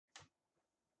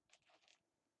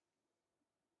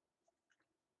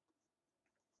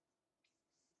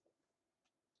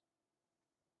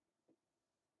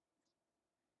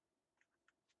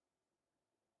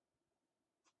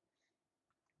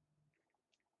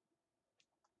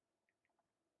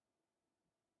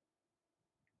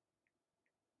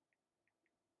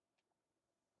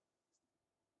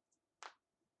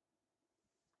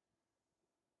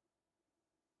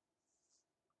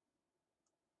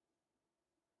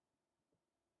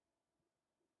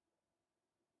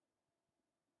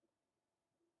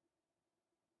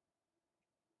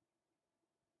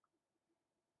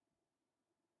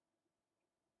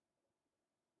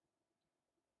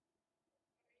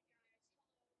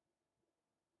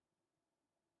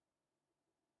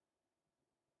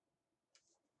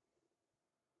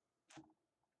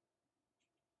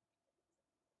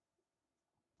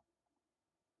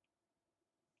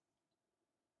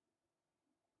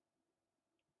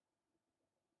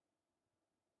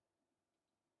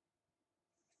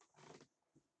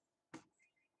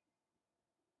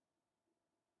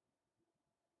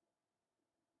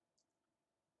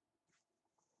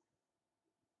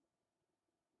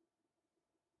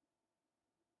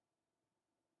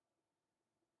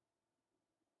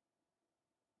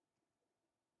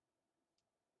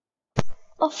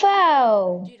A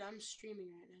foul. Dude, I'm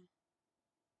streaming right now.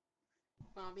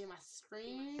 Wanna be on my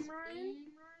stream,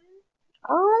 Ryan?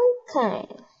 Okay.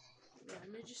 Yeah,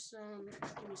 let me just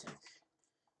give me a sec.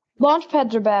 Launch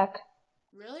pads are back.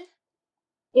 Really?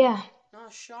 Yeah. Not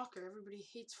a shocker. Everybody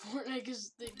hates Fortnite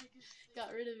because they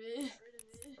got rid of it.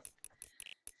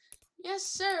 Yes,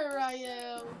 sir,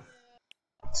 Ryo.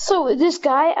 So this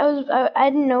guy, I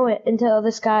didn't know it until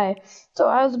this guy. So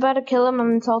I was about to kill him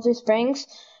in Salty Springs,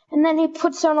 and then he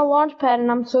puts down a launch pad, and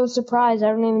I'm so surprised. I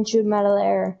don't even shoot him out of the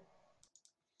air.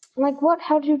 I'm like, what?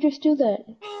 How did you just do that?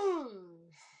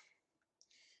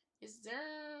 Is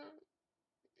there?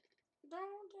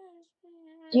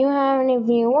 Do you have any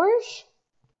viewers?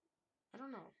 I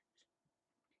don't know.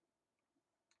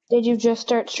 Did you just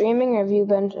start streaming, or have you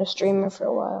been a streamer for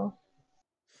a while?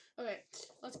 Okay,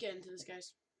 let's get into this,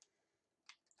 guys.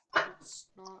 It's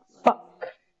not like... Fuck.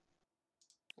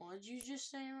 What did you just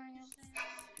say right now?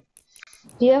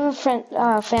 Do you have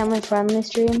a family-friendly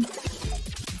stream?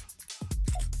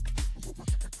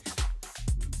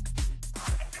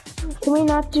 Can we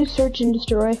not do search and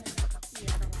destroy? Yeah,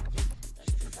 I don't want to.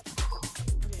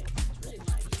 Okay, it's really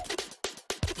laggy.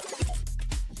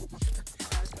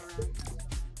 Alright, let's go around.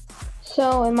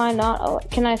 So, am I not? Oh,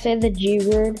 can I say the G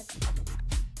word?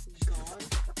 God.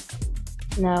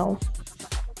 No.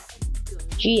 Good.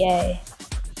 G-A.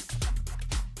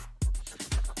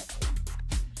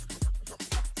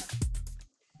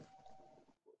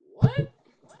 What?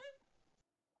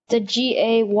 The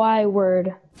G-A-Y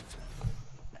word.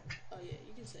 Oh yeah,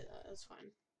 you can say that. That's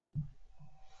fine.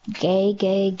 Gay,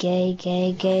 gay, gay,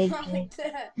 gay, gay, Not gay. like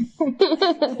that. Not like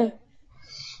that.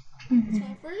 It's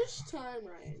my first time,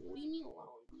 Ryan. Leave me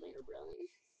alone, later, brother.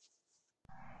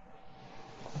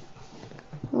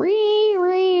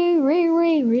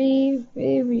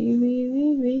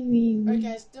 Alright,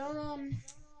 guys, don't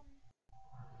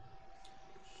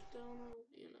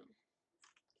you know.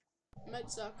 It might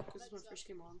suck because it's my first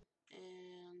game on,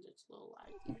 and it's a little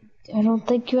laggy. I don't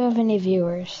think you have any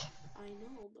viewers. I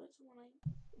know, but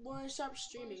when I stop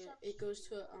streaming it, it goes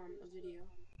to a video.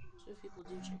 So if people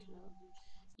do check it out,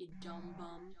 you dumb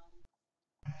bum.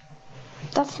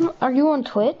 That's not, are you on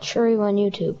Twitch or are you on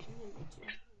YouTube? I'm on YouTube.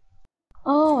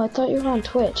 Oh, I thought you were on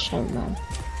Twitch. Never mind.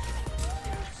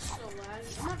 It's so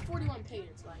laggy. I'm at 41 ping.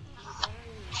 It's laggy.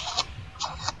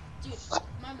 Dude,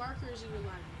 my marker is even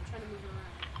laggy. I'm trying to move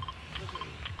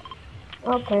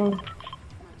around. Okay.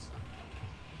 Might suck.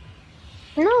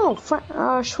 No,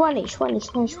 Sweaty.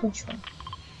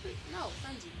 No,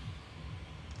 frenzy.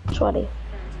 Sweaty. Frenzy.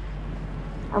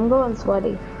 I'm going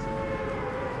Sweaty.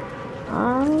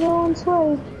 I'm going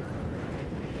Sweaty.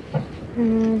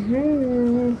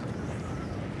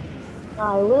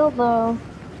 I will though.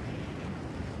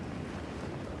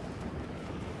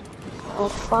 Oh,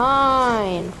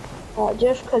 fine.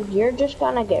 Just 'cause you're just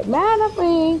gonna get mad at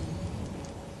me.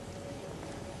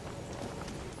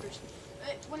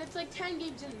 When it's like 10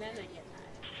 games in, then I get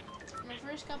mad. My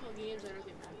first couple of games, I don't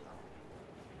get mad at all.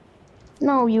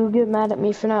 No, you get mad at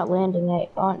me for not landing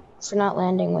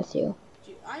with you.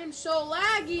 Dude, I am so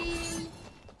laggy.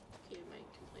 Okay, my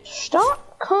complaint.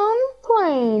 Stop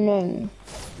complaining.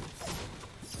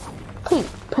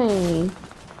 Pain.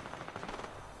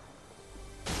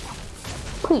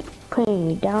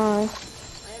 Die. I have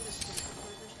this skin for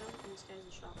my first time, and this guy's a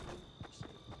shotgun.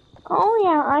 Oh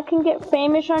yeah, I can get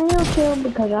famous on YouTube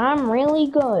because I'm really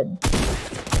good.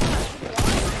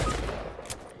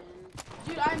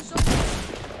 Dude, I'm so...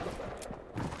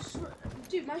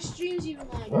 Dude, my stream's even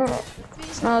lagging.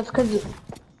 No, it's because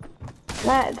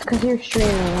you're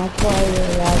streaming. That's why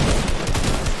you're lagging.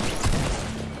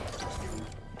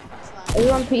 Are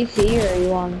you on PC or are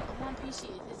you on? I'm on PC.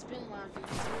 It's been lagging.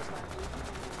 It's always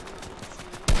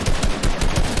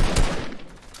lagging.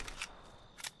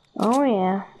 Oh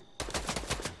yeah.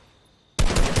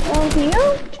 On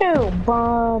YouTube,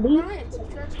 buddy. Ryan,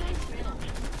 subscribe to my channel.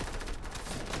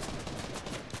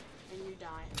 And you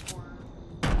die.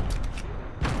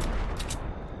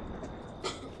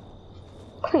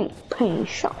 Or... Pain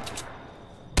shot.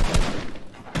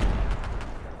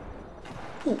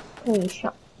 Pain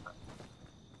shot.